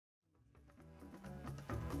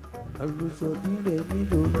àlùsọ nílẹ̀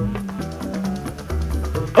nílòrí.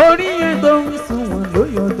 Orí yẹn tó ń sùn wọ́n ló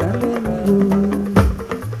yọ jálẹ̀ mi o.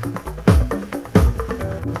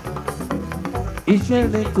 Iṣẹ́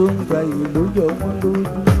rẹ̀ tó ń gbà yìí ló yọ wọ́n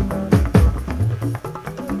lójú.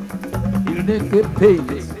 Ìrèké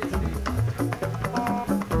pèlè.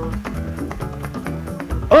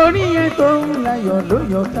 Orí yẹn tó ń láyọ̀ ló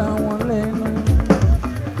yọ ká wọn lẹ́nu.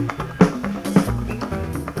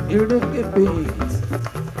 Ìrèké pèlè.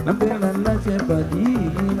 Lábẹ́rẹ́ aláṣẹ bàdí yìí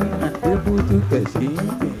ní àdébùtù tẹ̀sí.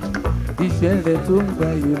 Iṣẹ́ rẹ̀ tó ń gbà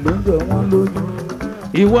yìí ló yọ wọ́n lójú.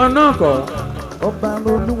 Ìwọ náà kọ́ ọba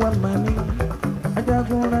olúwa máa ní.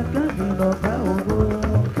 Ajagunra káàdì lọ́ba owó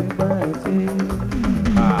wọn fi bá ẹ sí.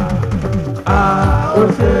 Ó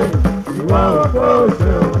ṣe ìwà òkú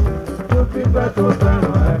òṣè o, tó fi pẹ́ tó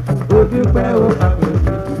fẹ́ràn ẹ̀, ó dúpẹ́ ó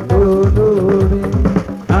àpèjì olóore.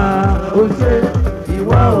 Ó ṣe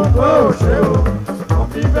Ìwà òkú òṣè o, tó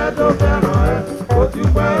fi pẹ́ tó fẹ́ràn ẹ̀, ó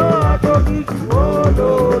dúpẹ́ ó àpèjì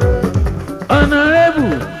olóore. ọ̀nàrẹ́bù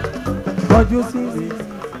kọjú sí mi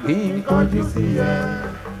kí n Kọjú sí ẹ,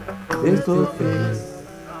 face to face,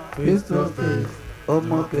 face to face,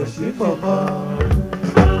 ọmọ kẹ̀sí bọ̀bọ̀.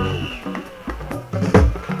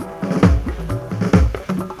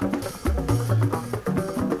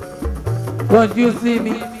 Kọjú sí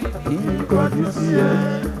mi kí n kọjú sí ẹ,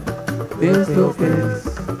 face to face,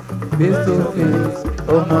 face to face,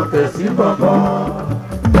 ọmọ kẹ̀sí bọ̀bọ̀.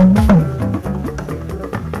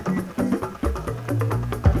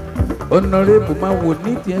 Ọ̀nàrẹ́bù máa wò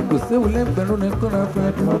ní tiẹ̀ kò séwu lẹ́gbẹ̀rún ní kọ́ra fún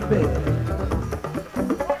ẹ̀dùn ọbẹ̀.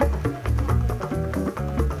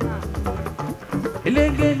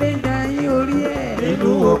 Elégédé jà yín orí ẹ̀.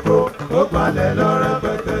 inú oko ó gbalẹ̀ lọ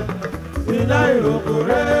rẹpẹtẹ. Iná ìrókò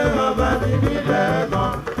rẹ̀ ọba ní nílẹ̀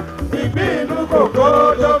kan. Ìgbín inú kòkó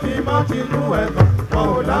tó fi mọ́ tinú ẹ̀kan. Wọn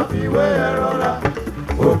ò láfiwé ẹ rọra.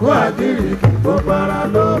 Ògó àgìrìkì gbogbo ara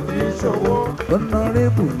ló fi ṣòwò.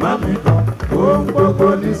 Ọ̀nàrẹ́bù Mami kan ohun gbogbo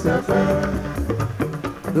ní sẹpẹ́.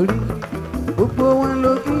 lórí gbogbo wọn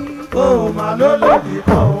ló kí. Òun mà ló lòdì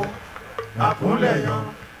kan o. Àkúnlẹ̀yàn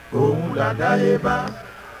òun làdáyébá.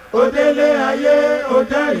 Ó délé ayé ó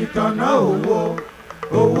jẹ́ ìtànná òwò.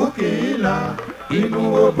 Òwú kì í la inú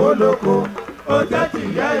ògbólóko. Ó jẹ́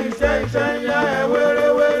tìyá iṣẹ́ iṣẹ́ ń yá ẹ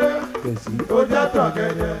wéréwéré. Kẹ̀sí Ó jẹ́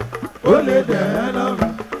tọ̀gẹ̀dẹ̀ ó lè dẹ̀ ẹ́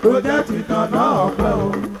lọ́rùn. Ó jẹ́ tìtànná ọ̀pẹ o.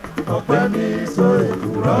 Ọ̀pẹ ní so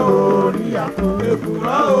èkùrọ́ orí àpò.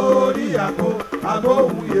 Èkùrọ́ orí àpò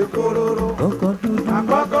agbóhùn yè kóróró. ọkọ̀ dúdú.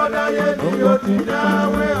 Àkọ́kọ́ dáyé ni ó ti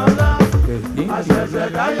dáwé ọlá. Kẹ̀sí Àṣẹ̀ṣẹ̀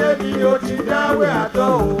dáyé ni ó ti dáwé àtọ́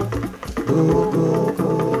o. Kókókó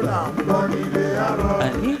là ń gbọ́ nílé arọ.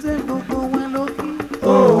 àníṣe gbogbo wọn ló kí.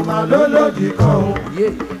 Ó mà ló lòdì kan o. Yé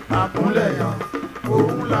Àkúnlẹ̀yàn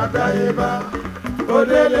òun làdáyébá. Ó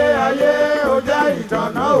délé ayé ó já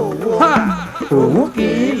ìtànná òwò. òun kì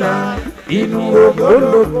í la Inú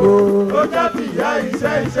ògbólógbò. ó já tìyá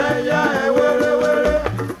iṣẹ́ iṣẹ́ yá ẹ wéréwéré.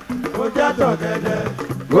 Ó já tọ̀gẹ̀dẹ̀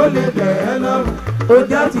ó lè dẹ̀ ẹ́ lọ́rùn. Ó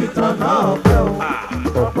já tìtànná ọ̀pẹ o.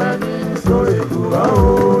 Ọ̀pẹ ní so èkùrọ́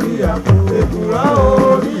orí àpò. Èkùrọ́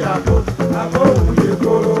orí àpò agbóhùn yè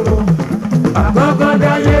kóróró. Àkọ́kọ́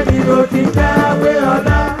dáyé ni ó ti dáwé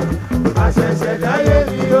ọlá. Àṣẹ̀ṣẹ̀ dáyé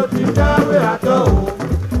ni ó ti dáwé àtọ́ o.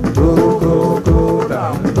 Kókókó là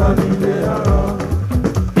ń gbọ́ nílé ọ̀rọ̀.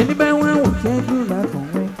 ẹni bá wọn wò ṣẹ́jú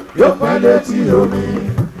lákùnrin. Yóò pẹ́ létí omi.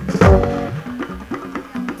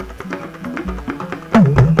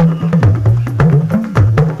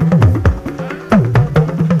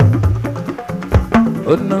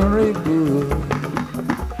 Ọ̀nàrẹ́bù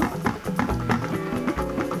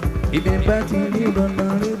ibi bá ti rí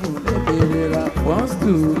ọ̀nàrẹ́bù lẹ́bẹ̀rẹ̀ ra wants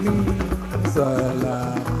to me sọ̀lá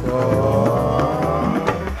kọ́.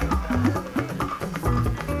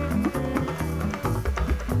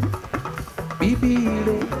 Bíbí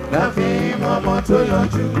rẹ̀ La fi mọ́mọ́ tó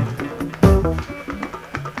yanjú.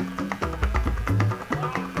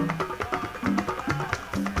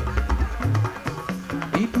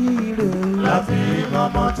 bíbí rẹ̀ La fi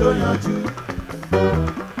mọ́mọ́ tó yanjú.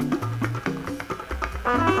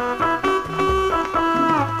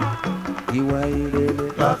 ìwà ìrẹ̀lẹ̀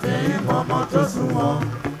La fi mọ́mọ́ tó sunwọ̀n.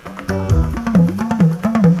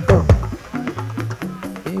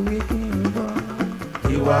 ewé kí n bọ́.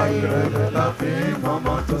 Ìwà ìrẹ̀lẹ̀ la fi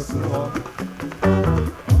mọ́mọ́ tó sunwọ̀n.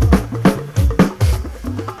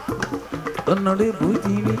 Ọ̀nàrẹ́bù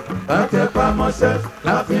ti rí Àtẹ̀pá mọ́ṣẹ́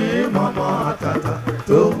la fi mọ́mọ́ àtàtà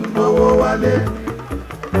tó ń gbówó wálé.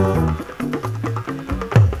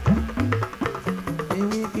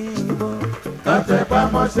 ewé kí n bọ́. Àtẹ̀pá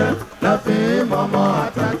mọ́ṣẹ́ la fi mọ́mọ́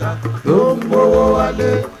àtàtà tó ń gbówó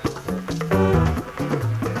wálé.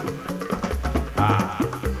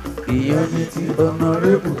 ìyẹn ní ti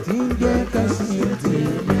ọ̀nàrẹ́bù tí ń jẹ́ Kẹ́sìntì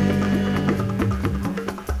mi.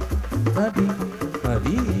 Láti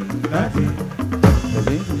àbí láti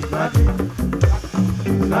ẹ̀lẹ́jì láti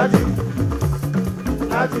láti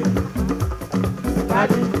láti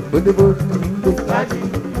láti bódébó ní gbé. láti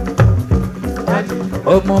láti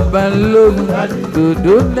Ọmọ Balógun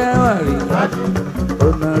dòdò dáwàrí láti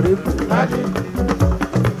ọ̀nàrẹ́bù. láti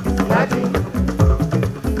láti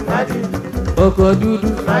láti Ọkọ̀ dúdú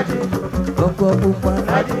láti ọkọ̀ pupa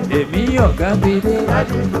láti èmi ọ̀gá gbélé.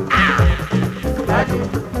 láti láti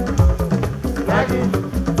láti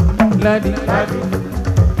Láti láti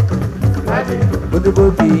láti bódébó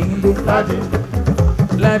kì í gbé. láti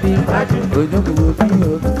Láti láti òjòkòwò bí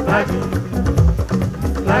ọdún. láti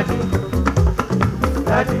láti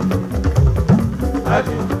láti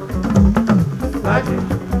láti láti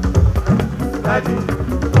láti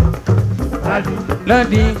láti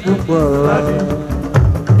Láti púpọ̀ láti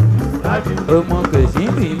láti ọmọ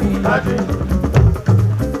Kẹ́sìntì mi. láti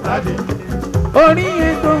láti Orí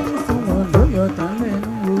ètò ń sunwọ̀n ló yọ tán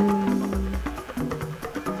lẹ́nu o.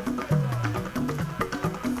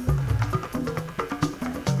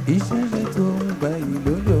 Ìṣẹ̀lẹ̀ tó ń gba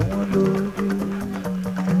ìlú yọ wọ́n lójú.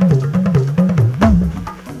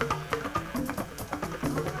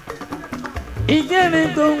 Ìṣẹ̀lẹ̀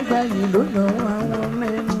tó ń gba ìlú yọ wọ́n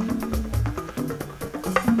lẹ́nu.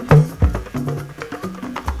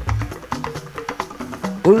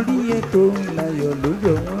 Orí ètò ńláyọ̀ ló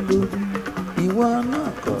yọ wọ́n lójú. Ìwọ náà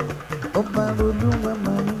kọ̀ ọba olúwa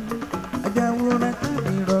máa ń ajáwòrán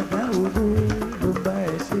káàdì rọ̀gá òru ló bá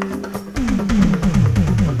ẹ ṣe.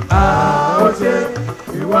 ó ṣe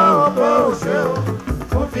ìwà ọ̀pọ̀ òṣè o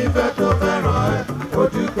fún fífẹ́ tó fẹ́ràn ẹ ó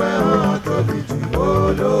dúpẹ́ ọ̀hún tóbi jù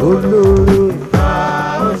olóore. Olóró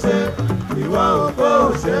ó ṣe ìwà ọ̀pọ̀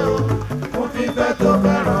òṣè o fún fífẹ́ tó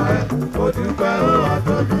fẹ́ràn ẹ ó dúpẹ́ ọ̀hún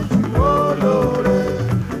tóbi jù olóore.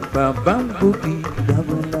 bàbá ń gòkè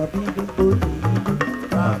dàgbọ́nlàbí gbogbo yìí.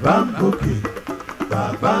 bàbá ń gòkè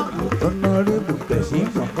bàbá ń gòkè. Ọ̀nàrẹ́bù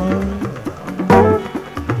Kẹ́sìntì kankan.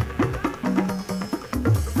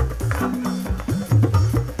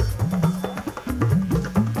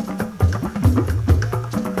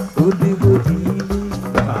 Òdìbòdì ilé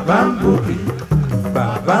bàbá ń gòkè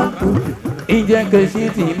bàbá ń gòkè ìjẹ́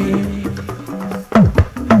Kẹ́sìntì mi.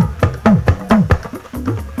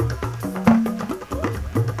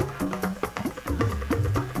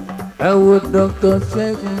 Ẹ wo Dr.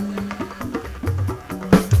 Ṣẹ́gun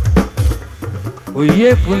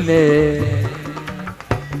Oyèkúnlẹ̀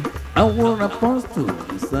àwọn apọ́stò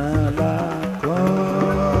Sàlàkọ́.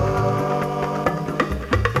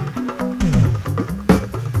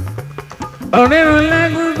 Ọ̀rẹ́rùn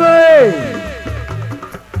lágúgbó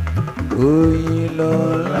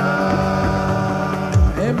Oyinlọ́lá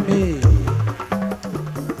ẹ̀mí.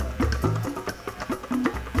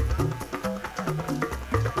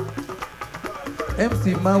 MC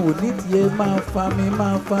máa wò ní tiẹ̀ máa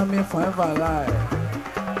fa mi forever life.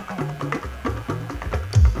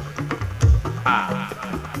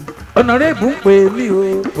 Ọ̀nàrẹ́bù ń pè mí o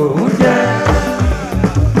òun jẹ́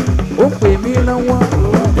ó ń pè mí lọ́wọ́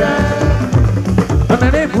òun jẹ́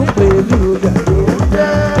Ọ̀nàrẹ́bù ń pè mí o jàdó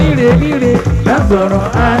níre níre lásọ̀rọ̀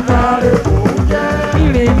àtàrẹ òun jẹ́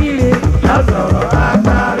níre níre lásọ̀rọ̀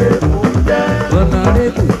àtàrẹ òun jẹ́.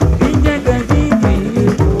 Ọ̀nàrẹ́bù ìjẹ́ Kẹ́sìntì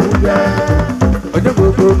òun jẹ́. ọjọ́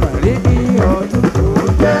gbogbo màrí ní ọdún òun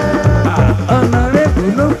jẹ́. Ọ̀nàrẹ́bù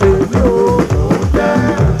ló pè mí o òun jẹ́.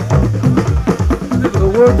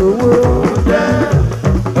 lówó lówó òun jẹ́.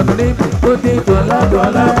 Ọ̀nàrẹ́bù tó dé dọ́là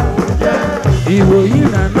dọ́là òun jẹ́. ìwòyí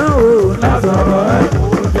nàná o lásọ̀rọ̀ ẹ̀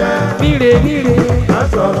òun jẹ́. níre níre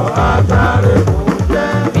lásọ̀rọ̀ àtàrẹ òun jẹ́.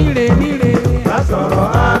 níre níre lásọ̀rọ̀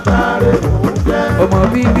àtàrẹ òun jẹ́. ọmọ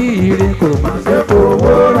bíbí ire kò máa ṣe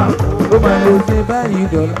fowó rà ó máa lè ṣe báyìí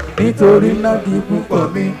dọ̀là nítorí láti púpọ̀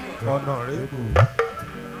mi. Ọ̀nàrẹ́bù.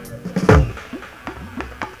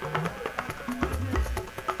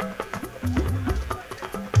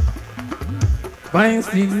 Fine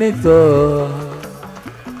senator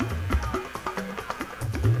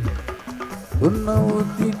ó náwó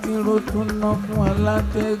títí ló tún ná fún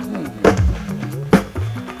alátẹ́gùn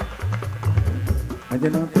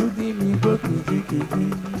àjànà tó dí mi gbọ́ kìkìkìkì.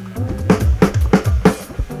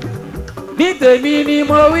 Ní tèmi ni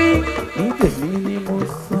mo wí ní tèmi ni mo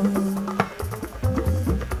sọ.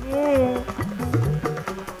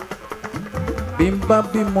 Bí n bá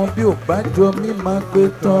bímọ bí ò bá jọ mí máa gbé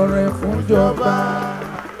tọrẹ fúnjọba.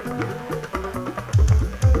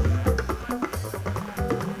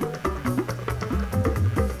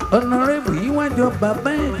 Ọ̀nàrẹ́bù yìí wá jọ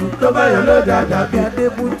bàbá ẹ̀jú tó bá yọ ló dáadáa bí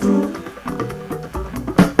Adébútú.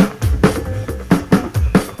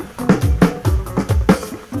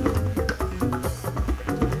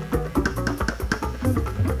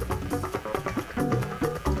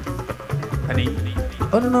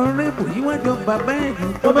 Honorable yìí wọ́n jọ bàbá ẹ̀ jù.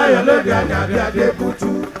 tó bá yọ lóde àdàbí Adébútú.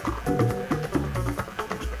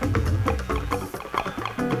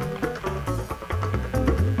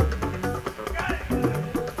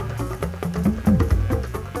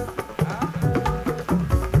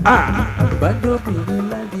 Bàdóbìnrin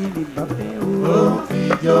láti lè bá fẹ́ o. ó fi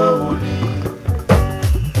jó òun ni.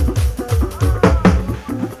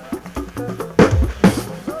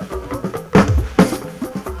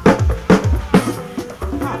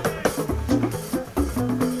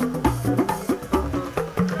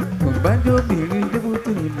 Bàdóbìnrin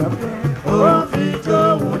débùtù lè bá fẹ́. ó fi jó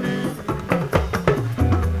òun ni.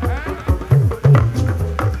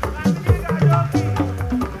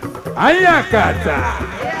 Ayakata.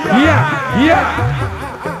 Yeah.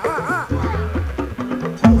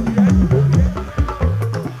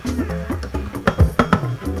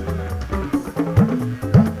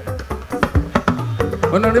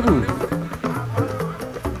 Honorable,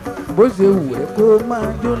 bó ṣe wù ẹ́ kó máa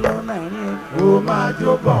jó lọ láàrin ẹ̀. kó máa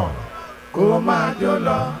jó bọ̀ kó máa jó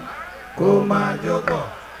lọ kó máa jó bọ̀.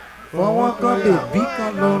 Fọwọ́ kan bèbí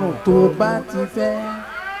kan lọ́rùn tó bá ti fẹ́.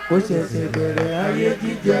 Ó ṣẹ̀ṣẹ̀ bẹ̀rẹ̀ ayé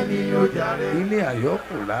jíjẹ ní ọjà rẹ̀. Ilé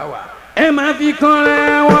Àyọkù láwà. Ẹ máa fi kanra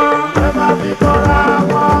wọn. ẹ máa fi kọ́ra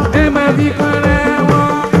wọn. Ẹ máa fi kanra wọn.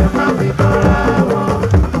 ẹ máa fi kọ́ra wọn.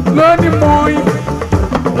 Lónìí mọ́yìn.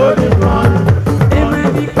 lónìí kan. Ẹ máa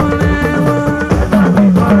fi kanra wọn. ẹ máa fi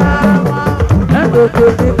kọ́ra wọn. Lágbègbè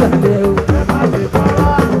dé kalẹ̀ o. ẹ máa fi kọ́ra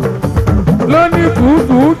wọn. Lónìí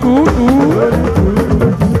tùtùtùtù.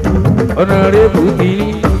 Honorable kìíní.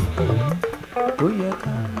 Ó yẹ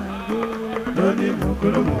ká máa jó. lónìí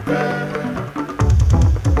mùkúlùmùkẹ́.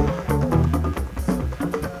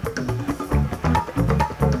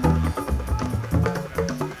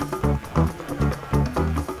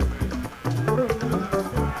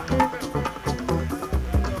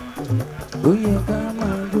 Ó yẹ ká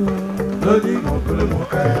máa jó. lónìí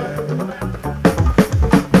mùkúlùmùkẹ́.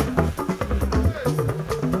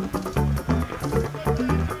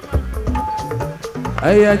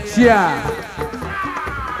 Aya chia.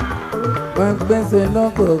 Máa gbẹ́sẹ̀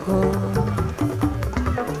lọ́kọ̀ọ̀kan.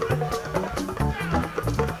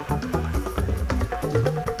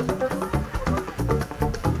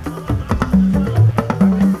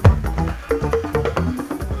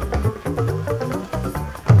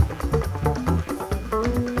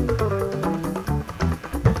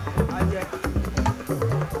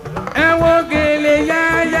 Ẹ wo gèlè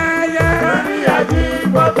yáyáyá. lórí àjí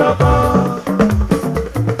gbọ́dọ̀kọ́.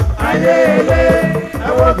 ayé ilé ẹ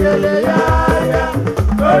wo gèlè yáyá.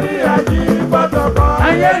 lórí àjí gbọ́dọ̀kọ́.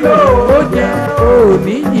 Ayé ló ó jẹ́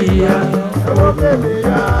òní jìyà. ẹ wo gèlè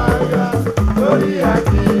yáyá. lórí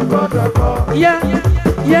àjí gbọ́dọ̀kọ́. Yá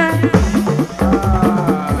yá.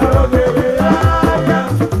 ẹ wo gèlè yáyá.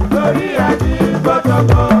 lórí àjí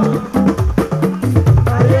gbọ́dọ̀kọ́.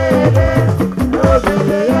 ayé ilé ẹ wo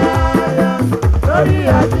gèlè yáyá. lórí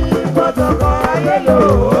àjí gbọ́dọ̀kọ́. ayé ló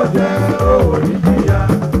ó jẹ́ òní jìyà.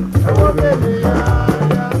 ẹ wo gèlè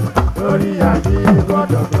yáyá. lórí àjí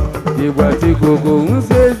gbọ́dọ̀kọ́. Ìgbà tí gbogbo ń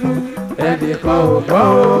ṣẹ́jú ẹnìkan ò gbọ́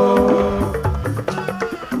o.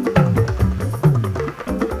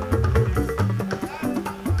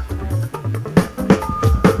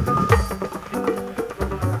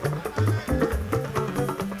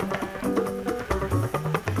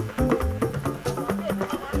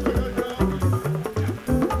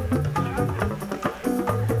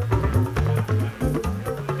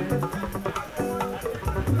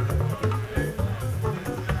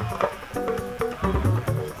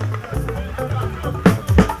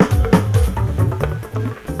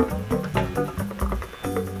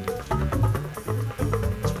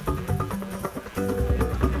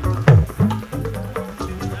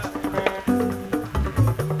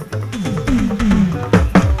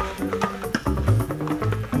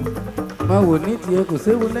 Máa wò ní tiẹ̀ kò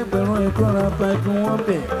séwu lẹ́gbẹ̀rún ẹ̀kọ́ ra bájú wọn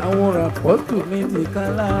bẹ̀. Àwọn ràpọ́tù mi ti ká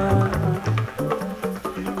lára.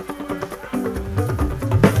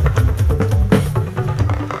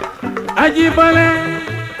 Ajíbọ́lá.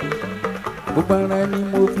 Gbogbo ara ni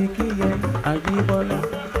mo fi kí yẹn. Ajíbọ́lá.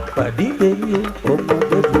 Pàdé bèbí o, ọmọ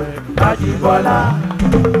bẹ́bẹ̀. Ajíbọ́lá.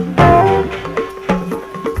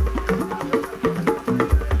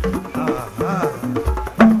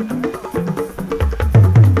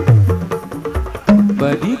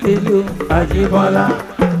 Pàdé bèbí o, Ajíbọ́lá.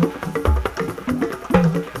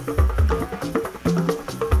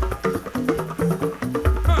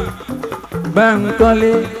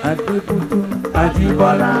 Báńkọ́lé Adébútú.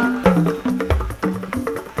 Ajíbọ́lá.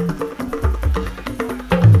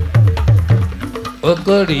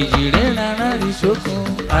 Ọkọ rèjì rẹ̀ rárá rí sókun.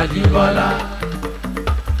 Ajíbọ́lá.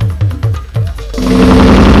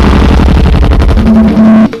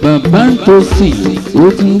 tó sì ó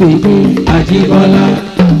tún lè gbé Àjíbọ́lá.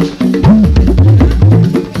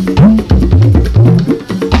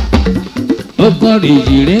 ọkọ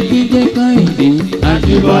rèjì rẹ kí jẹ́ Káyìndé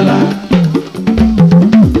Àjíbọ́lá.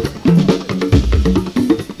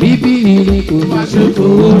 bíbí ire kò má ṣe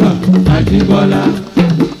fowó rà Àjíbọ́lá.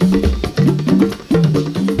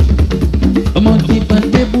 ọmọ tí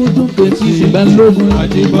pàdé búdú kẹtì ṣùgbọ́n lógún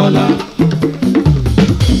Àjíbọ́lá.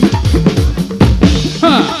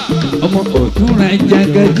 ọmọ ọ̀tún ra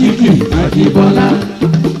jaga jíjì Àjíbọ́lá.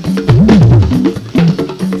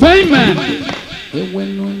 fine man. ẹwẹ́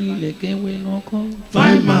ló nílẹ̀ kẹwẹ́ lọ́kọ́.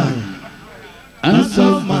 fine man.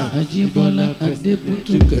 handsome man. Àjíbọ́lá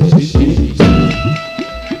Adébútú kẹ̀síṣe.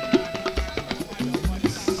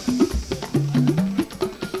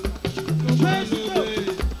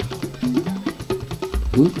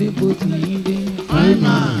 bóde bóde ilé. fine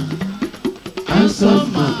man. handsome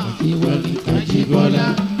man. Ìwàlì Àjíbọ́lá.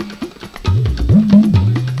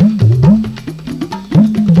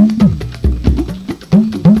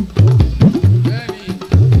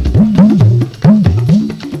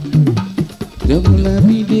 Jẹ́bùlá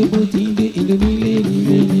bí dé bó ti dé ìlú nílé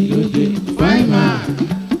nílé ní lóde. fine man.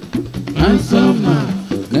 handsome man.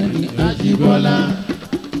 ọ̀gá ni Àjíbọ́lá.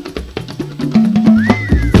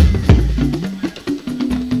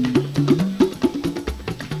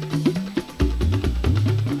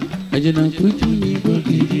 àjẹnà kújú ní bó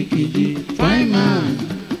gidigidi. fine man.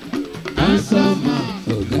 handsome man.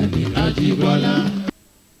 ọ̀gá ni Àjíbọ́lá.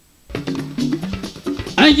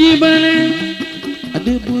 Àjíbọ́lá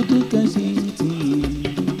Adébútú kẹsì tì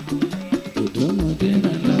òdòmọdé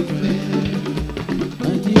rà láfẹ́.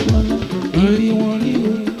 Àjíbọ́lá ibi wọn rí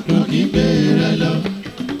o. kan kì í gbé rẹ lọ.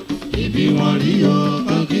 ibi wọn rí o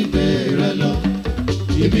kan kì í gbé rẹ lọ.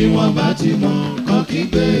 ibi wọn bá ti mọ kan kì í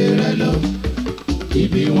gbé rẹ lọ.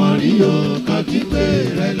 ibi wọn rí o kan kì í gbé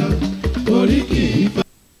rẹ lọ. orí kì í fa.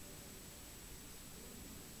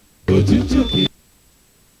 òtútù kì í.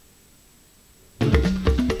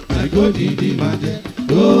 àgódìdì máa jẹ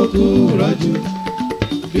tó kú rọ́jú.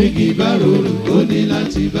 bígi bá rorò ó ní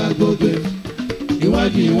láti bá gbógbé.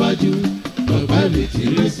 iwájú iwájú ọ̀pá lè ti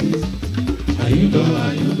ré sí. àyùbọ̀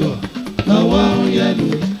àyùbọ̀ lọ́wọ́ ń yẹnu.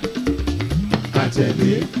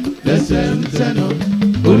 àtẹ̀gbé lẹ́sẹ̀ ń tẹ̀nà.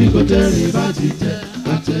 orí kò tẹ̀rín bá ti tẹ̀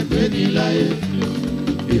àtẹ̀gbé ní láyé.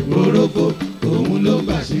 ìpò orógbó òun ló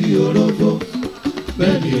gbà sí orógbó.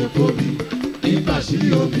 bẹ́ẹ̀ ni èpo mi nígbà sí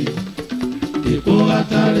omi. ìpò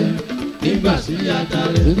atare nígbà sí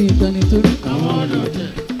atare. torí ìtọ́ni torí. àwọn ọlọ́tẹ̀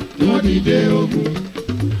tí wọ́n dìde ogun.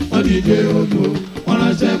 wọ́n dìde ogun. wọ́n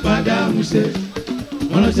ránṣẹ́ padà ń ṣe.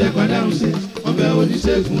 wọ́n ránṣẹ́ padà ń ṣe. wọ́n bẹ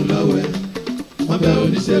oníṣègùn lọ́wẹ́. wọ́n bẹ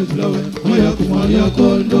oníṣègùn lọ́wẹ́. wọ́n yọkùn wọ́n yọ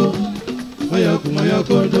kóńdó. wọ́n yọkùn wọ́n yọ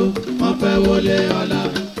kóńdó. wọ́n fẹ́ wọlé ọ̀la.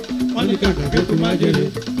 wọ́n ní kàkà kékun má jèrè.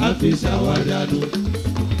 á fi ṣàwádànù.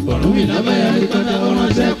 ọ̀run mi lábẹ́yà ìpàdé wọ́n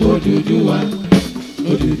ránṣẹ́ kó dúdú wa.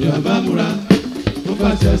 òdùdú àbámúra. ó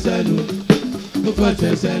fàṣẹ sẹ́nu. ó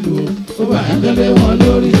fàṣẹ sẹ́nu. ó bá ẹgbẹ́ wọn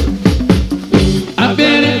lórí.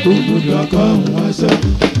 abẹ́rẹ́ kò gbúdọ̀ kọ́ òun aṣọ.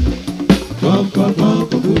 kọ́ńkọ́ńkọ́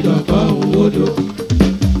kò gbúdọ̀ kọ́ òun odò.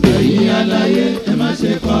 ẹ̀yin aláyé ẹ má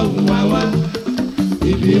ṣe kọ́ òun wá wá.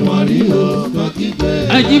 ibi wọn rí o kọ́ kígbe.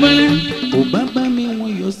 Àjíbọ́lá ò bá bá mi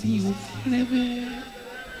wọn yọ sí o fẹ́rẹ́fẹ́.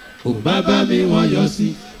 ò bá bá mi wọ́n yọ sí.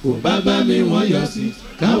 ò bá bá mi wọ́n yọ sí.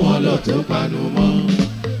 káwọn lọ tó panu mọ́.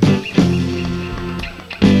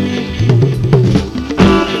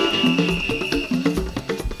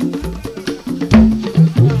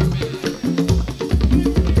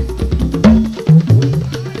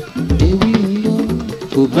 ewì ń lọ.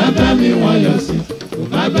 ò bá bá mi wọ́n yọ sí. ò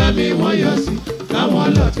bá bá mi wọ́n yọ sí. káwọn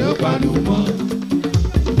lọ tó panu mọ́.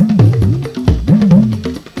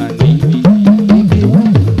 àní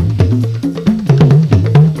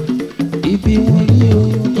ibi wọn rí o.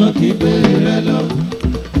 kọ́ kígbe rẹ lọ.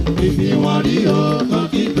 ibi wọn rí o kọ́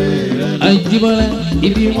kígbe rẹ lọ. Àjíbọ́lá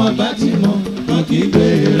ibi wọn bá ti mọ kàn kí gbé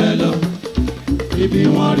rẹ lọ. ibi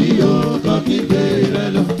wọn rí o kàn kí gbé rẹ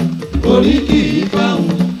lọ. orí kì í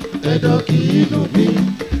fáwọn ẹ̀dọ̀ kì í dùn bí.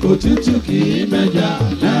 òtútù kì í mẹ́ja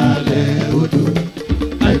lálẹ́ odò.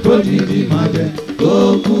 àìkódìdí máa jẹ tó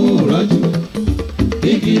kú rọ́jú.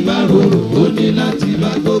 igi bá rorò ó ní láti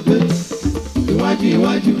bá gbógbé. iwájú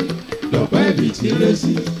iwájú lọ́pẹ́ ibi tí ré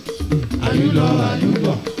sí. àyùlọ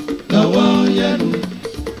àyùbọ̀ lọ́wọ́ yẹnu.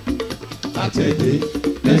 àtẹ̀dé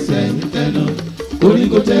lẹ́sẹ̀ ń tẹ̀nà. orí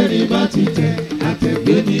kò tẹ́rí bá ti tẹ̀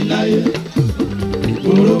àtẹ̀gbé ní láyé.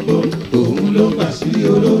 ìporógbó òun ló bà sí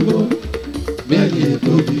orógbó. bẹ́ẹ̀ ni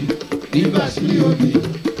èpo bí nígbà sí omi.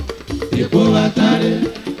 èpo atare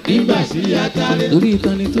nígbà sí atare. torí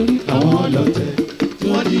ìtọ́ni torí. àwọn ọlọ́tẹ̀ tí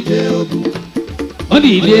wọ́n dìde ogun. wọ́n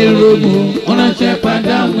dìde rogun wọ́n ránṣẹ́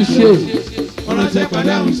padà ń ṣe. wọ́n ránṣẹ́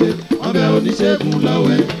padà ń ṣe. wọ́n bẹ oníṣègùn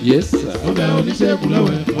lọ́wẹ́. Yes sir. wọ́n bẹ oníṣègùn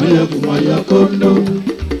lọ́wẹ́. wọ́n yọ kù wọ́n yọ kóńdó.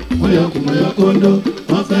 wọ́n yọ kù wọ́n yọ kóńdó.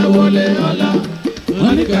 wọ́n fẹ́ wọlé ọ̀la.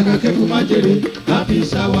 wọ́n ní kàkà kẹ́kọ̀ọ́ má jèrè láfi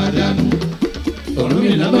ṣàwádànù. ọ̀run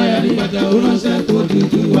mi lábáyà ní bàtà ó ránṣẹ́ kó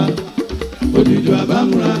dúdú wa. ó dúdú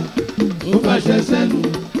àbámúra. ó fàṣẹ sẹ́nu.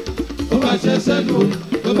 ó fàṣẹ sẹ́nu.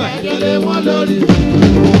 ó bá ìjọlé wọn lórí.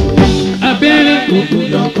 abẹ́rẹ́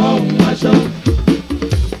ògùdọ̀ kọ́ ohun aṣọ.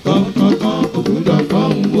 kọ̀ọ̀kan ògùdọ̀ kọ́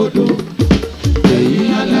ohun odò. èyí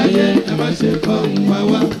aláyé ẹ má ṣe kọ́ ohun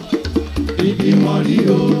wáwá. ibi wọn rí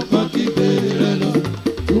o kọ́ kí gbèrè lọ.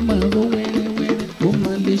 ó máa ró wẹ́rẹ́wẹ́rẹ́ ó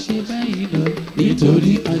máa lè ṣe báyìí lọ.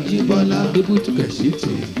 nítorí Ajíbọ́lá Débùtù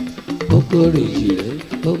Kẹ̀sìtì ọkọ rẹ̀ yìí rẹ̀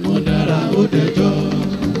ọmọ dára ó dẹjọ́.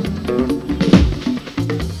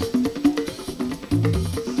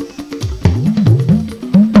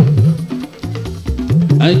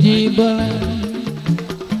 Ajíbọ́lá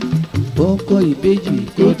ọkọ ìbejì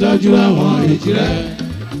kó tọ́jú àwọn èjì rẹ̀.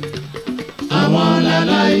 àwọn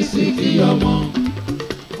aláìsí kí ọmọ.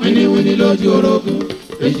 wíníwíní lójú orogún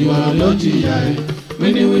èjì wàrà lójú ìyá ẹ̀.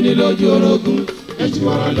 wíníwíní lójú orogún èjì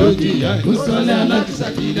wàrà lójú ìyá ẹ̀. ó sọlẹ̀ alákìsà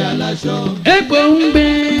kìdá aláṣọ. epo ń bẹ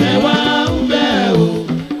ẹ̀wà ń bẹ o.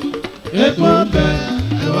 epo ń bẹ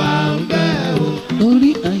ẹ̀wà ń bẹ o.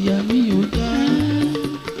 orí àyà mi ò já.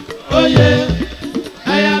 Oyè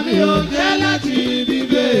àyà mi ò jẹ́ láti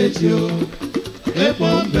bíbélì o. epo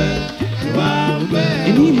ń bẹ ẹ̀wà ń bẹ o.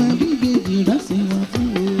 èmi máa bí ìbejì rásì wá fún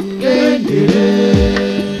o. kékeré.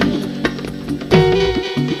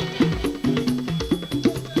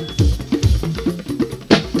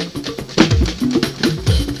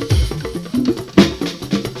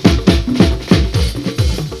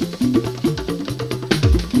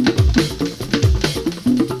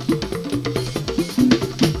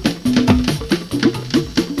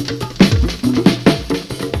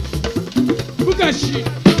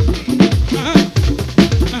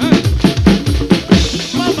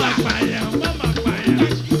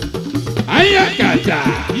 ayakata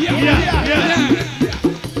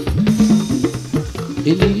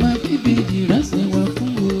èmi máa bí ìbejì rásì wá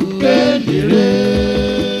fún o. kékeré.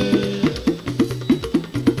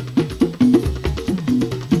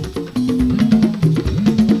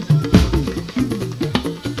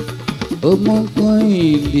 ọmọ kan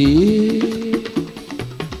ìdè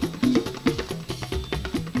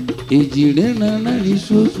èjì rẹ̀ nana rí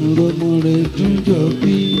sọ́sùn rọmọ rẹ̀ dúnjọ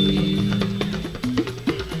bí.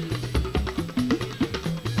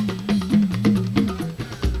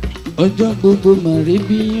 ọjọ́ gbogbo màrí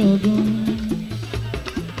bí ọdún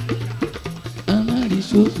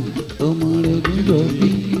amárisókù ọmọ rẹ̀ dúnjọ bí.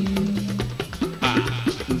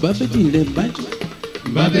 bàbéjì rẹ̀ bájọ́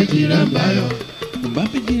bàbéjì rẹ̀ ń báyọ̀.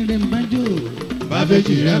 bàbéjì rẹ̀ bájọ́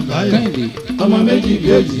bàbéjì rẹ̀ ń báyọ̀. káyìdé ọmọ méjì bí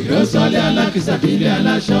èjì rẹ̀ sọlẹ̀ alákìsà kìdá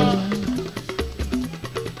aláṣọ.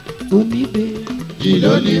 oníbẹ̀ jì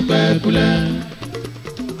ló ní pẹ́kúlẹ̀.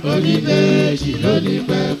 oníbẹ̀ jì ló ní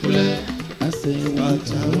pẹ́kúlẹ̀.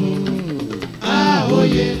 àṣẹwàtà o.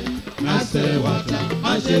 àwòye àṣẹwàtà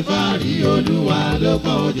má ṣe fàárí olúwa ló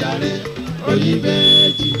pọ̀ ọjà rẹ̀.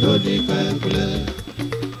 oníbẹ̀ jì ló ní pẹ́kúlẹ̀.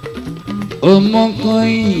 ọmọ kan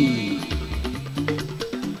yìí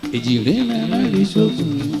èjì rẹ̀ nana rí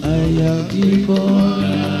sọ́sùn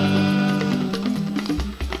Ajíbọ́lá.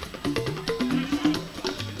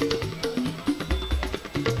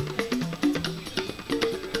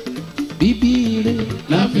 bíbí rẹ̀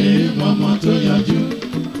láfi mọ́mọ́ tó yanjú.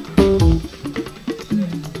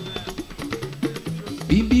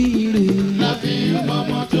 bíbí rẹ̀ láfi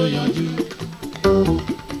mọ́mọ́ tó yanjú.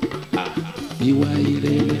 ìwà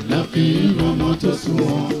ìrẹ̀lẹ̀ láfi mọ́mọ́ tó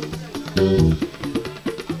sunwọ̀n.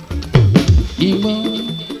 ìmọ̀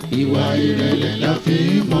ìwà ìrẹ̀lẹ̀ láfi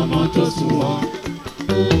mọ́mọ́ tó sunwọ̀n.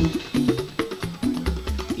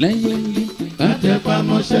 lẹ́yìn bí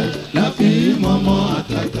látẹpamọ́ṣẹ́ láfi mọ́mọ́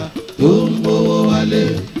àtàtà tó ń mówó wálé.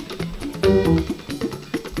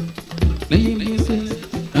 lẹ́yìn bí sẹ́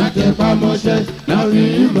látẹpamọ́ṣẹ́ láfi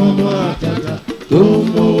mọ́mọ́ àtàtà tó ń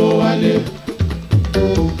mówó wálé.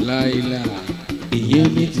 láìla ìyẹn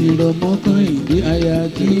mi ti rọmọ kan ìdí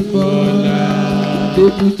Ajíbọ́lá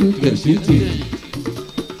Débùtù Kẹ̀sìtì.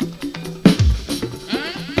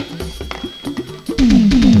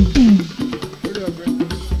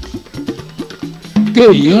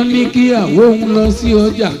 kéèyàn ní kí àwọn òun lọ sí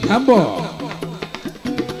ọjà kábọ̀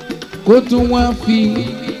kó tún wá fi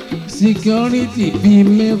síkírọ́rìtì bíi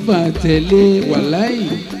mẹ́fà tẹ̀lé wàláì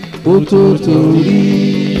ó tó torí.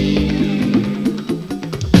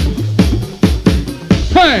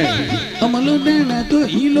 ọmọ ló dára tó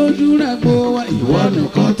yí lójú ràgbó wa ìwọ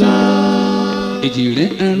nìkan tán. Èjìrẹ́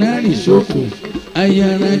Alárìnṣòkò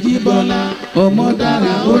Ayára Jíbọ́lá ọmọ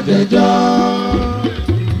dára ó dẹjọ́.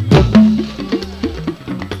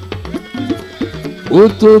 Ó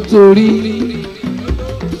tó torí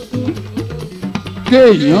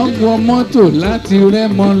kéèyàn wọ mọ́tò láti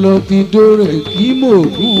Rẹ́mọ lọ kí dóró kí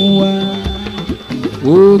mògùn wá.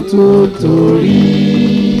 Ó tó torí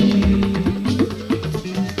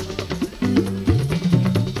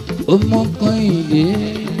ọmọ kan ìdè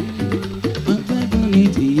agbádùn ní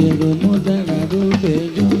tìyẹ̀rọ mọ́ dára ló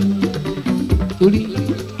bẹ̀jọ́. Torí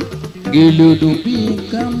gèlè òdùn bíi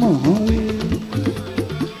ká mọ̀ ọ́n wé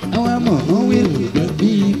àwa mọ̀ ọ́n wé òdùn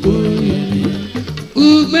bíi kò yẹ.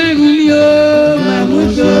 Ugbẹ́rù ni ó máa mú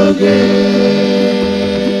sókè.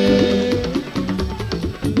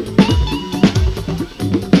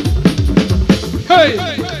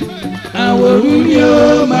 Àwòrú ni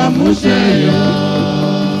ó máa mú sẹ́yọ̀.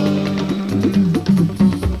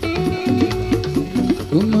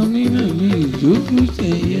 Ọmọ mi náà ní ìjókòó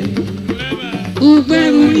sẹ́yẹ.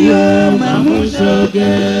 Ugbẹ́rù ni ó máa mú sókè.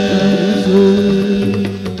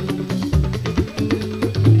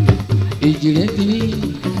 Èjìrẹ́ ti ní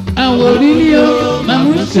àwòrú ni ó máa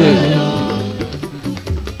mú sẹ́yọ̀.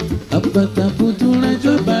 Àpàtà fúdú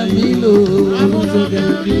rájọ́ bá mi lò ó mú sókè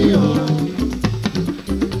bí o.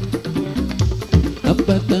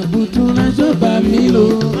 Àpàtà fúdú rájọ́ bá mi lò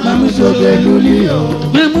ó máa mú sókè lulí o.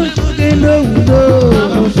 Máa mú sókè lóhùndó. Máa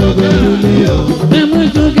mú sókè lulí o. Máa mú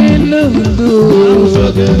sókè lóhùndó. Máa mú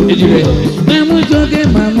sókè lulí o. Máa mú sókè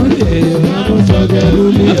máa mú sẹ́yọ̀. Máa mú sókè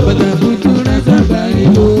lulí o. Àpàtà fúdú rájọ́ bá mi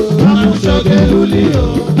lò ó. Máa mú sókè lulí o.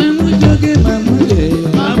 Máa mú sókè máa mú sẹ́yọ̀.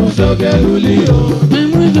 Máa mú sókè lulí o. Máa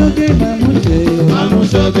mú sókè máa mú sẹ́yọ̀. Máa mú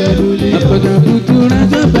sókè lulí o. Àpàtà fúdú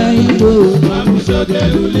rájọ́ bá mi lò ó. Máa mú sókè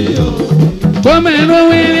lulí o. Bọ́mẹ̀rọ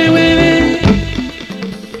wẹ́rẹ́wẹ́rẹ́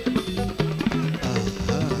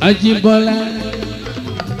Ajíbọ́lá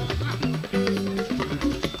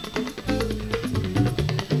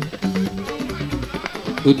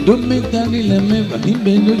òdó mẹ́ta nílẹ̀ mẹ́fà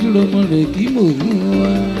níbẹ̀ lójú ọmọ rẹ̀ kí mò ń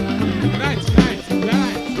wá.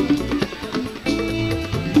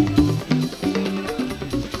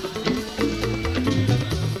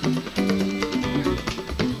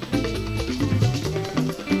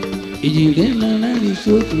 Èjìrẹ́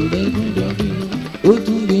Alárìnṣòkò rẹ̀ tún jọ bínú ó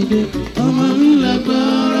tún gbèdé ọmọ ńlá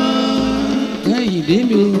gbọ́rọ̀ Kẹ́hìndé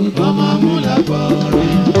mi ò ọmọ ńlá gbọ́rọ̀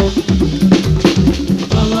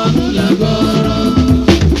ọmọ ńlá gbọ́rọ̀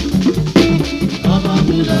ọmọ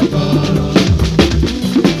ńlá gbọ́rọ̀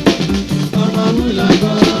ọmọ ńlá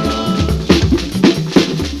gbọ́rọ̀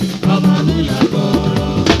ọmọ ńlá gbọ́rọ̀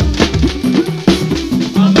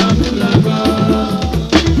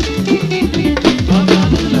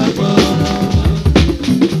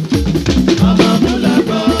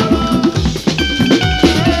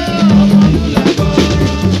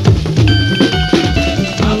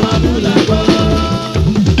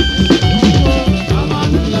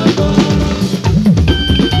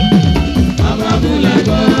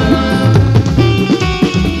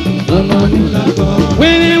ọmọ ńlá gbọ́rọ̀.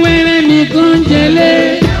 Wẹ́rẹ́wẹ́rẹ́ nìkan jẹlé.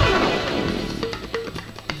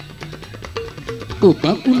 Kò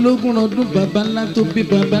bá kú lógún ọdún bàbá ńlá tó bí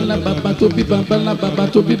bàbá ńlá bàbá tó bí bàbá ńlá bàbá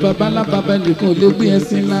tó bí bàbá ńlá bàbá nìkan ò lè gbé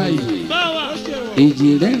ẹṣin láàyè.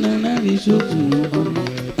 Èjìrẹ́ Alárìnṣòkò ọmọ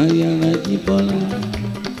Ayára Jíbọ́lá.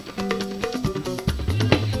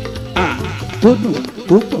 Kódùn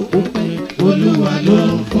kó pọ̀ kó pẹ́ Olúwa ló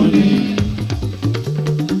ń fún ni.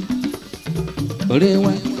 Ọ̀rẹ́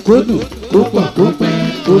wa kódùn kó pọ̀ kó pẹ́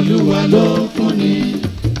Olúwa ló ń fún ni.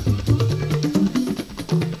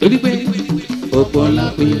 Torí pé ọ̀pọ̀ la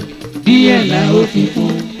pé díẹ̀ la ó fi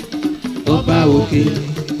fún ọba òkè.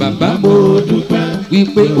 Bàbá mo dúpẹ́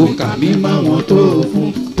wípé o kà mí mọ́ wọn tó fún.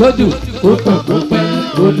 Kódùn kó pọ̀ kó pẹ́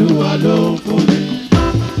Olúwa ló ń fún ni.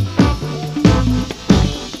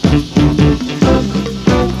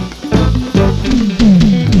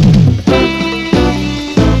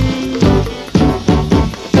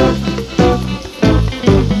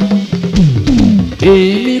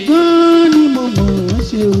 Èmi kan ni mo mọ̀ ọ́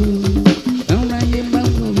ṣe o, àwọn ayé máa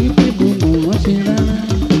ń wò wípé mo mọ̀ ọ́ ṣe rárá.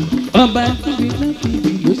 Ọba tóbi láti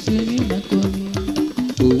ibi ló ṣe ní ìdákọ́ni,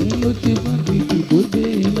 òun ló ti bá bíbí tó dé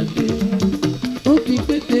lọ́dẹ. Ó fi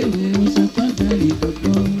pété òun ṣàpàdánù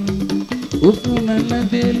ìgbàgbọ́, ó fún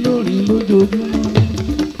aládé lórí lójoojúmọ́.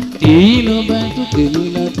 Èyí lọ́ba tó pè mí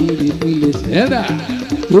láti rí ìpìlẹ̀ sẹ́rà,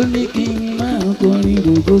 tó ní kí n máa kọrin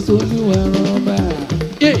gbogbo sólúwa rọ́bà.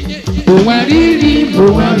 Bò wá rírì, bò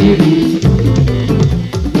wá rírì,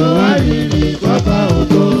 bò wá rírì, bàbá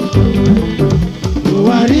ògo. Bò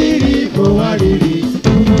wá rírì, bò wá rírì,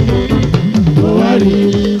 bò wá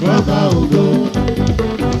rírì, bàbá ògo.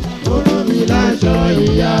 Ó rán mi láṣẹ.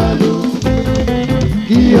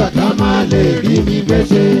 kí ọ̀tá má lè rí mi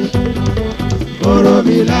gbèsè. Oró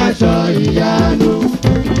mi láṣọ ìyanu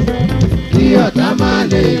kí ọ̀tá má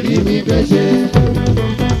lè rí mi gbèsè.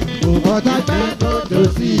 Ọ̀tá gbẹ́ kòtò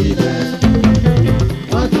sí ilẹ̀,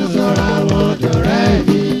 wọ́n tún sọra wọn dọ̀rẹ́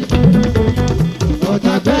mi.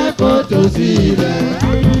 Ọ̀tá gbẹ́ kòtò sí ilẹ̀,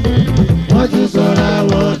 wọ́n tún sọra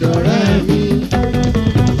wọn dọ̀rẹ́ mi.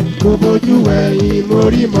 Mo bójú ẹ̀yìn mo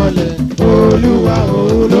rí mọ́lẹ̀, Olúwa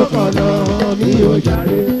òun ló kọ̀nà mi ò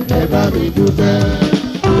jàre, ẹ bá mi dúpẹ́.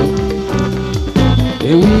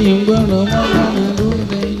 Èwi ń gbọ́dọ̀ mọ́ lára ló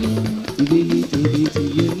lẹ́yìn, ìdílé tèmi ti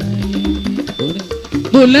yé láyé.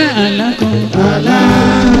 Mo lẹ́ àlá kan. Àlá.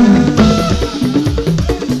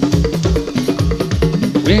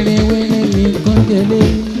 Wẹ́rẹ́wẹ́rẹ́ mi kàn jẹ́lé.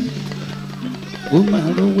 Ó máa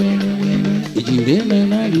ró wẹ́rẹ́wẹ́rẹ́. Ìjìnlẹ̀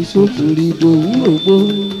náà rí sókòrò ìdòwú ògbó.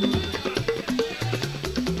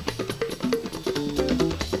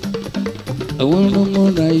 Àwọn ọmọ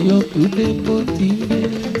Ayoku dé bó ti ń dé.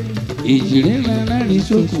 Ìjìnlẹ̀ náà rí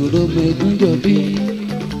sókòrò ọmọ ẹ̀gún jọ bí.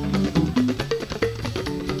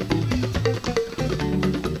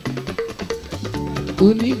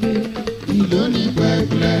 Onígbé Lóní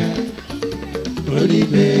pẹ́pẹ́,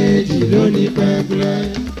 oníbejì lóní pẹ́pẹ́.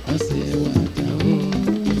 ọ̀sẹ̀ wà táwọn.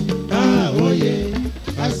 Àwòye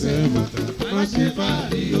àṣẹ bàtà má ṣe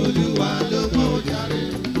fàárí Olúwa ló mọ̀ jàre.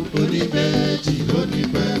 Oníbejì lóní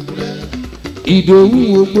pẹ́pẹ́. Ìdòwú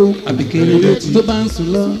ògbó àbíkẹ́rẹ́ létí tó bá ń sùn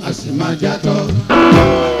lọ. A sì máa játọ́.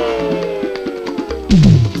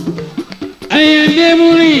 Ayẹyẹ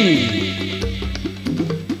múrin.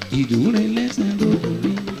 Ìdòwú rẹ lẹ́sẹ̀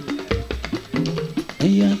lókùnrin.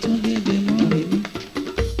 Ẹ̀yà tó dédé mọ́rin mi.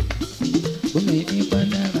 Bọ́mọ ní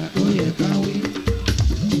bàdára ó yẹ ká wí.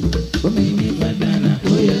 Bọ́mọ ní bàdára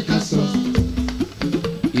ó yẹ ká sọ.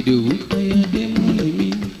 Ìdòwú ayẹyẹ múrin mi.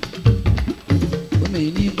 Bọ́mọ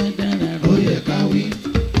ní bàdára ó yẹ ká wí.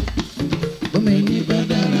 Bọ́mọ ní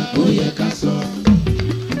bàdára ó yẹ ká sọ.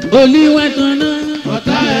 Olúwa tọ̀nà.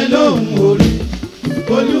 Ọ̀tá ẹ lóhùn orí.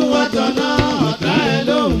 Olúwa tọ̀nà ọ̀tá ẹ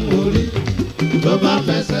lóhùn orí. Tó bá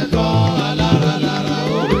fẹsẹ̀ kọ́ alára lára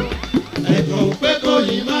oró. Ẹ̀kọ́ òpé kò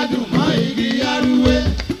yí má dùn mọ́ igi arúwé.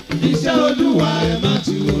 Iṣẹ́ Olúwa ẹ má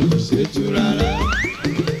tu olùṣètú rárá.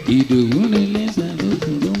 Ìdòwú rẹ lẹ́sẹ̀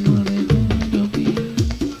lókùnrin ọmọ rẹ tó ń jọ bí.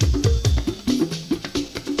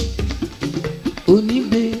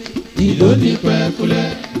 Onígbé Lóní pẹ́kúlẹ̀.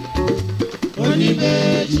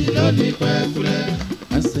 Oníbejì lóní pẹ́kúlẹ̀.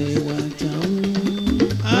 àṣẹ wà táwọn.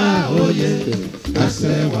 Àwòye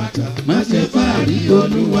àṣẹ wàtà má ṣe fàárí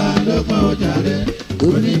Olúwa ló mọ̀ jàre.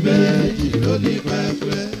 Oníbejì lóní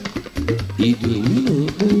pẹ́kúlẹ̀. Ìdòwú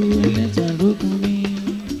lògbó ẹlẹ́ta lókùnrin.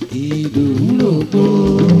 Ìdòwú lògbó.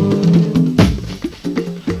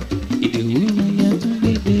 Ìdòwú lọ́yà tún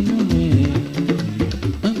dédé múnú ẹ̀.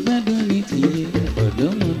 Wọ́n gbádùn ní tìyẹ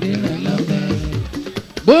ọ̀dọ́mọdé rà lábẹ́.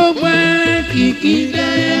 Gbogbo ara kìkì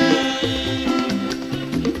dáyà.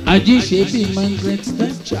 Àjíṣe bíi Margaret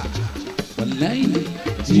Thatcher. Wàláyé.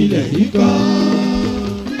 Tilẹ̀ yìí kọ́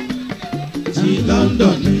ti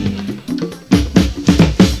London ni.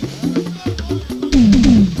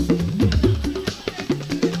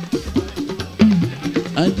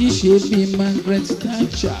 Àjíṣe bíi Margaret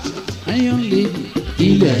Thatcher. Iron Lady.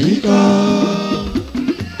 Ilẹ̀ yìí kọ́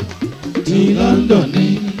ti London ni.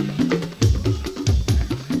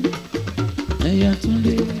 Ẹ̀yà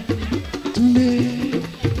Túndé. Túndé.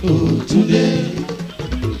 Ó Túndé,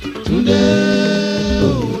 Túndé,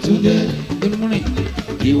 ó Túndé. Ìmúrin.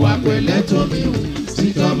 Ìwà pẹ̀lẹ́ tó mi wù sí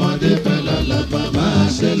tọmọdé pẹ̀lú ọlọ́gbọ́n máa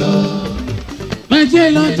ṣe lọ. Májè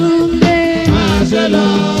lọ Túndé. Máa ṣe lọ.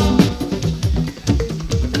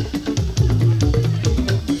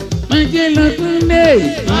 Májè lọ Túndé.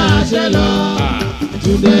 Máa ṣe lọ.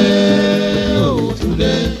 Túndé, ó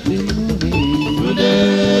Túndé, Ìmúrin. Túndé,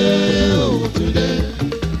 ó Túndé.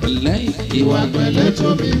 Wàláyé. Ìwà pẹ̀lẹ́ tó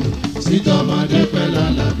mi wù sí tọmọdé pẹ̀lú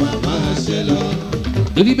ọlọ́gbọ́n máa ṣe lọ.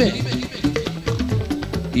 Torí bẹ́ẹ̀,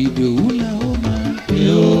 Ìdòwú la ó máa pè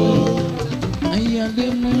ó. Ayáde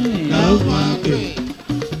múrin. La ó máa pè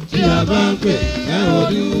tí a bá ń pè ẹ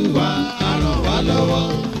Olúwa á ràn wá lọ́wọ́.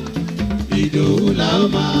 Ìdòwú la ó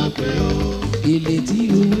máa pè ó. Ilé tí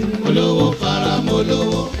owó. Olówó fara mọ́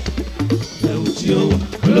lówó. Ẹ̀wù tí ó wà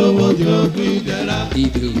olówó tí ó gbin dẹ́ra.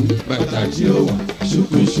 Ìdòwú Bàtà tí ó wà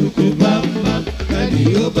ṣùkúṣùkú bámbá. Ẹni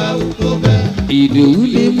yóò bá wù kó bẹ́ẹ̀. Ìdòwú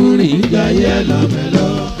lè múrin. Jayé lọ́mẹ́lọ́.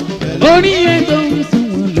 Orí ẹ̀ tó ń sùn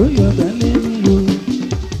wọn ló yọ̀dá lẹ́nu o.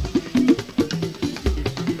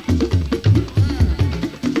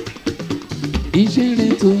 Iṣẹ́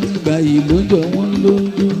rẹ̀ tó ń gbà yìí ló jọ wọ́n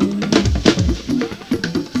lójú.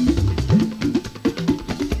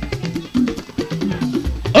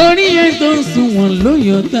 Orí ẹ̀ tó ń sùn sunwọ̀n ló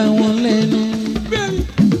yọ táwọn lẹ́nu.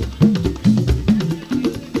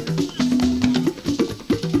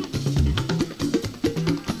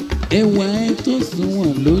 ẹwà ẹ tó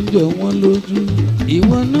sunwọ̀n ló ń jọ wọ́n lójú.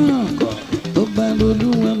 ìwọ náà kọ́ tó bá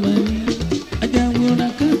lolúwa máa ní. ajáwéra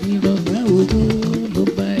kábí lọ́gbà owó ló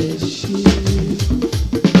bá ẹ ṣe.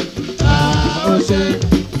 ó ṣe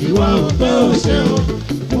ìwà òpé ó ṣe o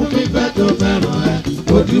fún fífẹ́ tó fẹ́ràn ẹ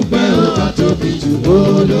ó dúpẹ́ ó wá tóbi jù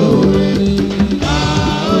olóore.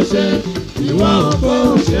 ó ṣe ìwà òpé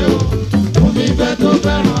ó ṣe o fún fífẹ́ tó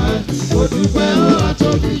fẹ́ràn ẹ ó dúpẹ́ ó wá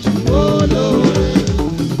tóbi jù olóore.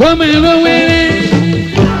 Come ẹ̀rọ wẹ́rẹ́.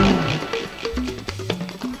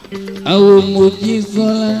 àwọn mojí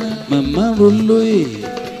sọ́lá màmá rolóye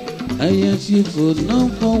ayáṣẹ́fò náà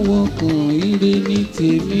fọwọ́ kan ire ní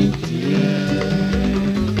tèmi tìrẹ.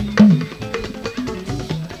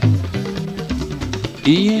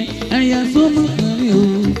 ìyẹn ayásọ́mọkùnrin o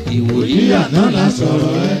ìwòyí àná la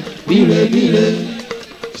sọ̀rọ̀ ẹ níre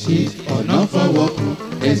ṣì ọ̀nà fọwọ́ kan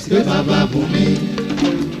ẹ̀sìn bàbá bùnmi.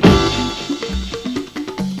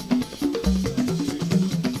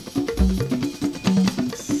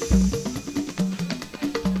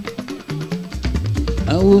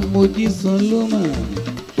 àwọn mojí san ló mà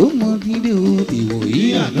ó mọ dídé o ìwòyí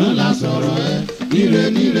àná la sọ̀rọ̀ ẹ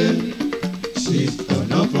níre ṣì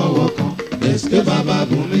ọ̀nà fọwọ́ kan ẹ̀sìn bàbá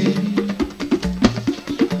bùnmi.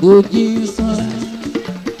 mojí sanra.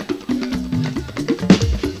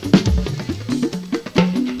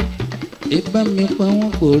 ìbá mi pa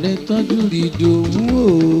wọn kò rẹ tọ́jú ìdòwú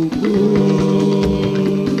ògbó.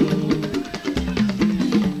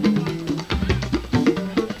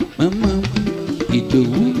 màmá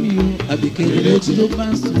ìdòwú mi o àbíkẹ́lẹ́ tí ló bá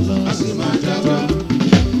sùn lọ. a sì máa jábọ́.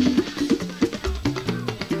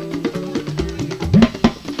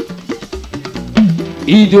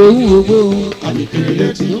 ìdòwú ògbó àbíkẹ́lẹ́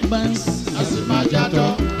tí ló bá sùn. a sì máa jábọ́.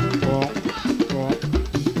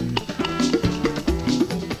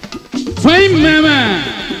 fine mama.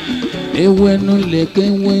 ewẹ́nu lẹ̀kẹ́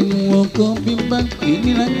wẹ́nu ọkọ bí bá pè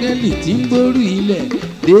ní rángẹ́lì tí ń gbórí ilẹ̀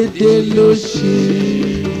déédéé ló ṣe.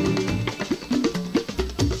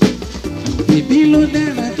 bèbí ló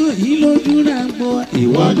dára tó yìí lójú náà gbọ́.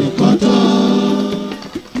 ìwọ nìkan tán.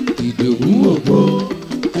 ìdòwú ògbó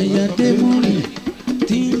ayátémúrin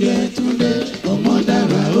tí ń jẹ túndé ọmọ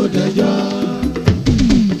dára ó dẹjọ́.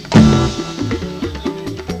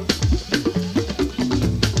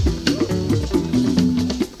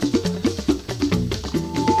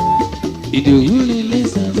 ìdòwú lè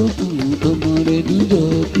lẹ́sà lókun ọmọ rẹ̀ dúdọ̀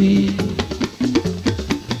bí.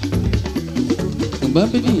 ọba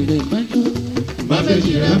méjì rẹ̀ májò. bá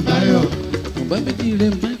méjì rẹ̀ ń báyọ̀. ọba méjì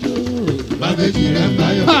rẹ̀ májò. bá méjì rẹ̀ ń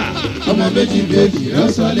báyọ̀. ọmọ méjì rẹ̀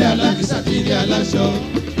sọlé alákìsà nílé aláṣọ.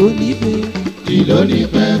 oníbe ìlò ní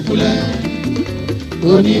pẹ́ńkúlẹ̀.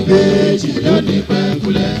 oníbejì ló ní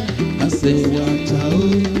pẹ́ńkúlẹ̀. àṣẹwàtà ó.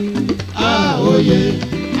 àwòye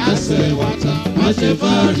àṣẹwàtà má ṣe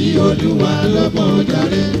fáàrí olúwa lọ́gbọ̀n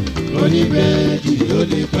jàre. oníbejì ló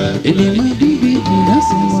ní pẹ́ńkúlẹ̀. èmi máa dígbì jìnnà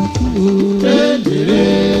ṣẹwàtà ó.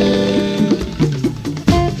 lélẹ̀rẹ̀.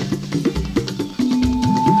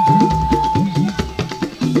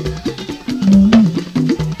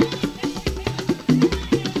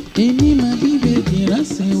 èmi máa dígbì jìnnà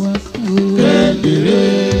ṣẹwàtà ó.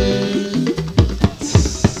 lélẹ̀rẹ̀.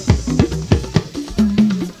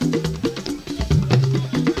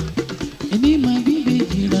 èmi máa dígbì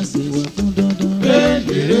jìnnà ṣẹwàtà fún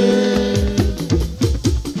dandan.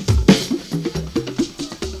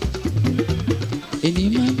 èmi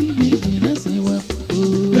máa dígbì jìnnà ṣẹwàtà ó.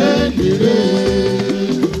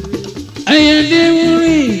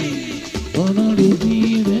 ayátémúrin ọ̀rọ̀ rẹ̀ bí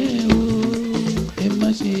rẹ̀ o ẹ má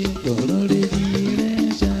ṣe ọ̀rọ̀ rẹ̀ bí rẹ̀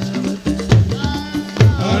ṣàwátà.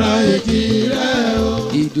 ọ̀rọ̀ èjì rẹ̀ o.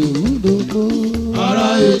 ìdòwú dògbò.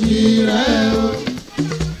 ọ̀rọ̀ èjì rẹ̀ o.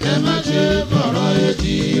 ẹ má ṣe fọ̀rọ̀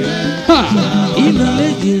èjì rẹ̀.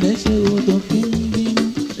 ìlọlẹ́jì rẹ̀ ṣe o tó fi ń bínú.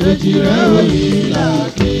 èjì rẹ̀ ò yí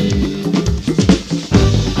làákè.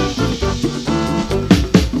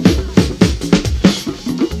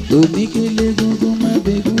 oníkélé gúngún má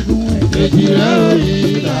bẹ gúngún ẹ̀. èjì rẹ̀ ò yí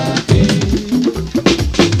làákè.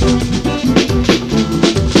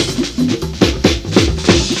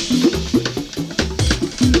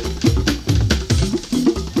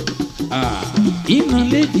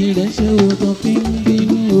 ìlọlẹ́jì rẹ̀ ṣe o tó fi ń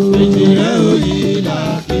bínú o. èjì rẹ̀ ò yí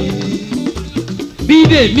làákè.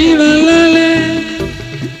 bídè mìíràn lálẹ́.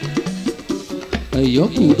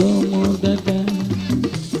 Àyọkù lọ́mọ dáadáa.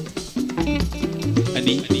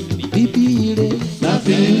 àní bíbí rẹ̀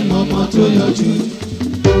láfi ọmọ tó yọjú.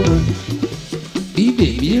 bídè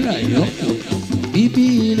mìíràn Àyọkù bíbí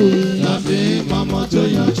rẹ̀. láfi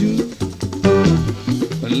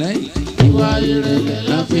ìrẹ̀lẹ̀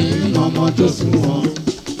la fi ń mọmọ tó sunwọ̀n.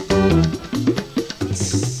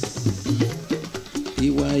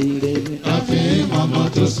 ìwà ìrẹ̀lẹ̀ la fi ń mọmọ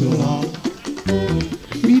tó sunwọ̀n.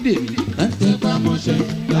 Bídèmí láti Tẹpámọ́ṣẹ́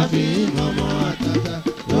la fi ń mọmọ àtàtà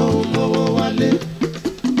tó ń mówó wálé.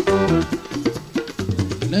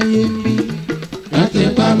 láyé ń bí.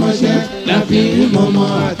 Tẹpámọ́ṣẹ́ la fi ń mọmọ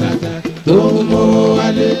àtàtà tó ń mówó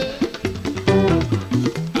wálé.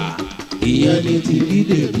 ìyẹn ni ti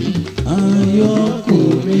Bídèmí. Ayọ̀kù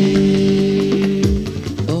mi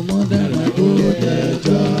ọmọ dára ó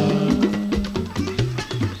dẹjọ́.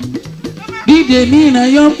 Bídèmí na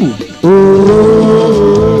Ayọ̀kù.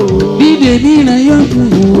 Bídèmí na Ayọ̀kù.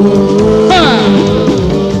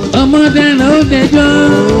 ọmọ dára ó dẹjọ́.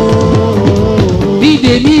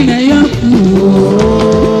 Bídèmí na Ayọ̀kù.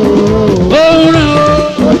 ó ràn ó.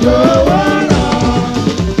 Òjò wá rọ̀,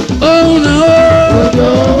 ó ràn ó. òjò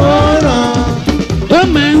wá rọ̀, ó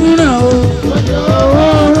máa ń ràn ó. òjò wá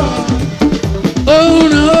rọ̀, ó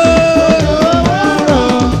ràn ó. òjò wá rọ̀,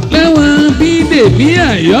 lẹ́wọ̀n Bídèmí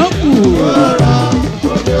Ayọ̀kù.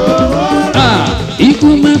 òjò wá rọ̀. Ikú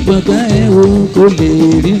má gbọ̀ngá ẹ̀ o kò lè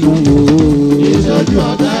ríran o. Ìṣojú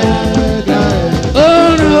ọ̀tá ẹ̀dá ẹ̀. ó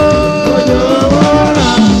ràn ó. Òjò wá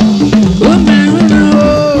rọ̀, ó máa ń ràn ó.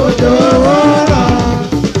 òjò wá rọ̀,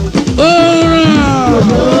 ó ràn.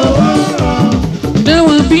 òjò wá rọ̀,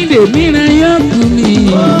 lẹ́wọ̀n Bídèmí Ayọ̀kù ni.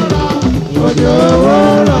 òjò wá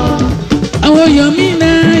rọ̀, àwọn Yomi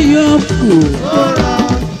Ayọ̀kù.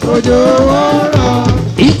 òjò wá rọ̀.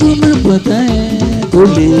 Ikú má gbọ̀ngá ẹ̀ kò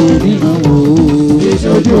lè ríran o.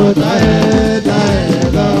 Ìṣojú ọ̀tá ẹ̀dá ẹ̀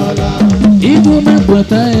lọ́la. Ikú má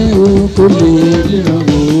gbọ̀ngá ẹ̀ o kò lè ríran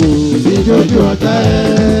o. Ìṣojú ọ̀tá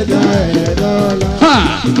ẹ̀dá ẹ̀ lọ́la. Ha!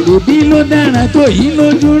 Òbí ló dára tó yìí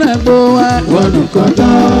lójú rẹ̀ bó wa. Wọ́n nìkan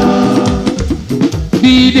tán.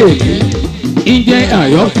 Bídèmí ìjẹ́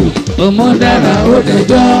Ayọ̀kù. ọmọ dára ó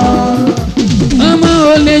dẹjọ́. ọmọ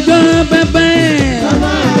ò lè jọ bàbá ẹ̀. Ọmọ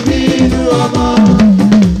àbí inú ọmọ.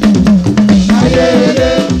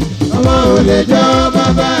 Ayédè ọmọ ò lè jọ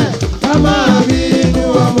bàbá ẹ̀. Ọmọ àbí inú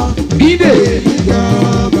ọmọ. Bídèmí Jọ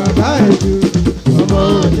bàbá ẹ̀ jù. Ọmọ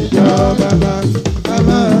ò lè jọ bàbá.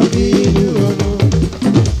 Ọmọ àbí inú ọmọ.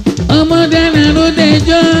 ọmọ dára ó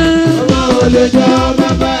dẹjọ́. Ọmọ ò lè jọ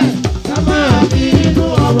bàbá ẹ̀. Ọmọ àbí inú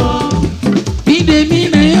ọmọ. Bídèmí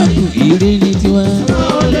Ayọ̀kù ire ni tiwa. Ọmọ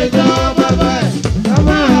ò lè jọ bàbá ẹ̀.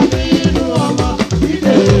 Ọmọ àbí inú ọmọ.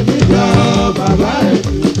 Bídèmí jọ bàbá ẹ̀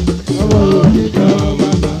jù. Ọmọ ò lè jọ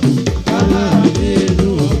bàbá. Ọmọ àbí inú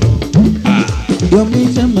ọmọ. Yomi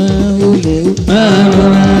sama olè ó máa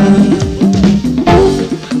rọra.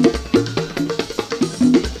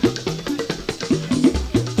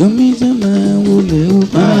 Yomi sama olè ó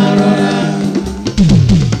máa rọra.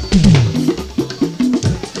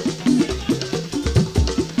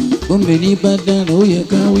 Bọ́m̀bẹ̀lì bá dára ó yẹ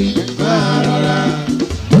ká wí.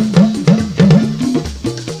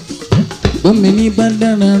 Bọ́m̀bẹ̀lì bá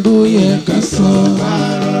dára ó yẹ ká sọ.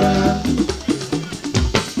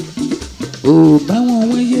 Ò bá wọn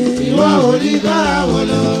wáyé. Ìwọ ò ní bá wọn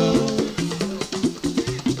lọ.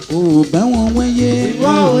 Ò bá wọn wáyé.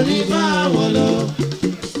 Ìwọ ò ní bá wọn lọ.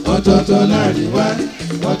 Ọ̀tọ̀ọ̀tọ̀ láàrin wá.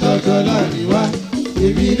 Ọ̀tọ̀ọ̀tọ̀ láàrin wá.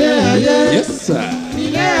 Ìbílẹ̀ ayé. Yes sir.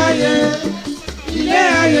 Ilé ayé. Ilé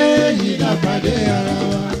ayé yìí là pàdé ara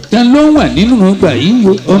wa. Ta ló wà nínú ọgbà yìí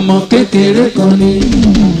o? Ọmọ kékeré kan ni.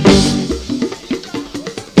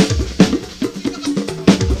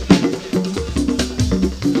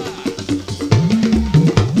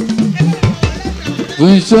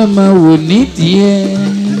 Fúnṣọ́ máa wò ní tiẹ̀.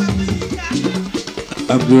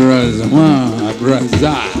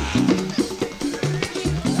 Abdulrazak.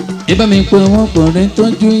 Ẹ bá mi pe wọn kọrin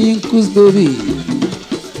tọ́jú yín kús bébì.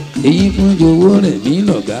 Èyí fún jọ̀wọ́ rẹ̀ mí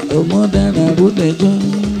lọ̀gá ọmọ dára ló dẹjọ́.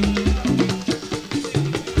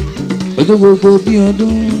 Ọjọ́ gbogbo bí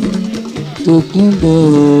ọdún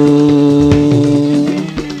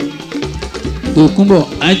Tòkunbọ̀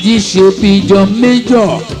ají ṣe bíjọ méjọ.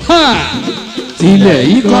 Tilẹ̀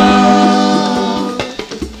yìí kọ́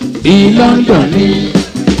bí London ni.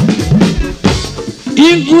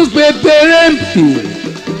 Ingus peperempi.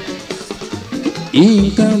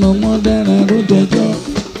 Nǹkan ọmọ dára ló dẹjọ́.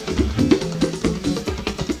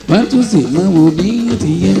 Fátúsì máa wò ní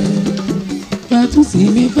tìyẹ. Fátúsì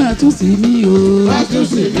mi o.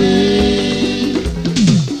 Fátúsì mi.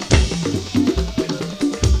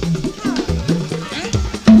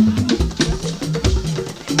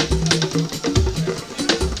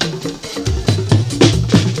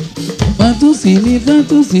 Fátúsì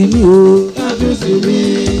mi o. Fátúsì mi.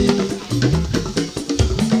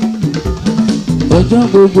 Ọjọ́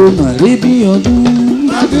gbogbo màrí bí ọdún.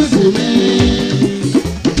 Fátúsì mi.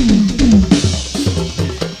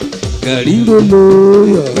 gàrí ló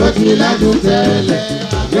lóyọ̀. Ó ti ládùn tẹ́lẹ̀,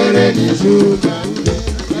 abẹ́rẹ́ ní ṣùgbọ́n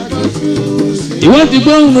ìwọ́n ti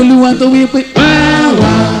gbóhùn olúwa tó wí pé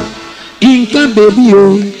wá nǹkan bèbí o.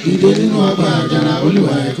 ìdè nínú ọgbà àjàrà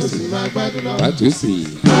olúwa ẹ̀ kò sì máa gbádùn lọ. Àtúnṣe.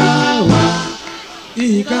 Wá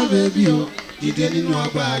nǹkan bèbí o. Ìdè nínú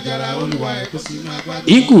ọgbà àjàrà olúwa ẹ̀ kò sì máa gbádùn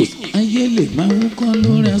lọ. Ikú ayé lè máa ń kọ́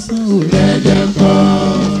lórí asán o. Ẹ̀jẹ̀ kọ́.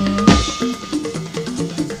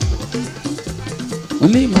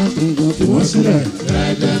 Wọ́n lè máa fi nǹkan fi wọ́n sílẹ̀.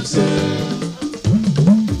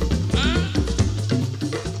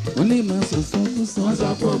 Wọ́n lè máa sọ fún fún sọ. Wọ́n sọ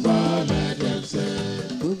fún bọ́ọ̀lù ẹ̀dẹ̀mṣẹ́.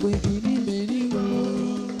 Gbogbo ibi níbẹ̀ ní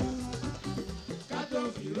wọ́n. Ká tó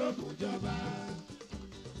fi ìrókò jọba.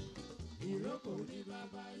 Ìrókò ní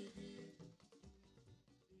bàbá igi.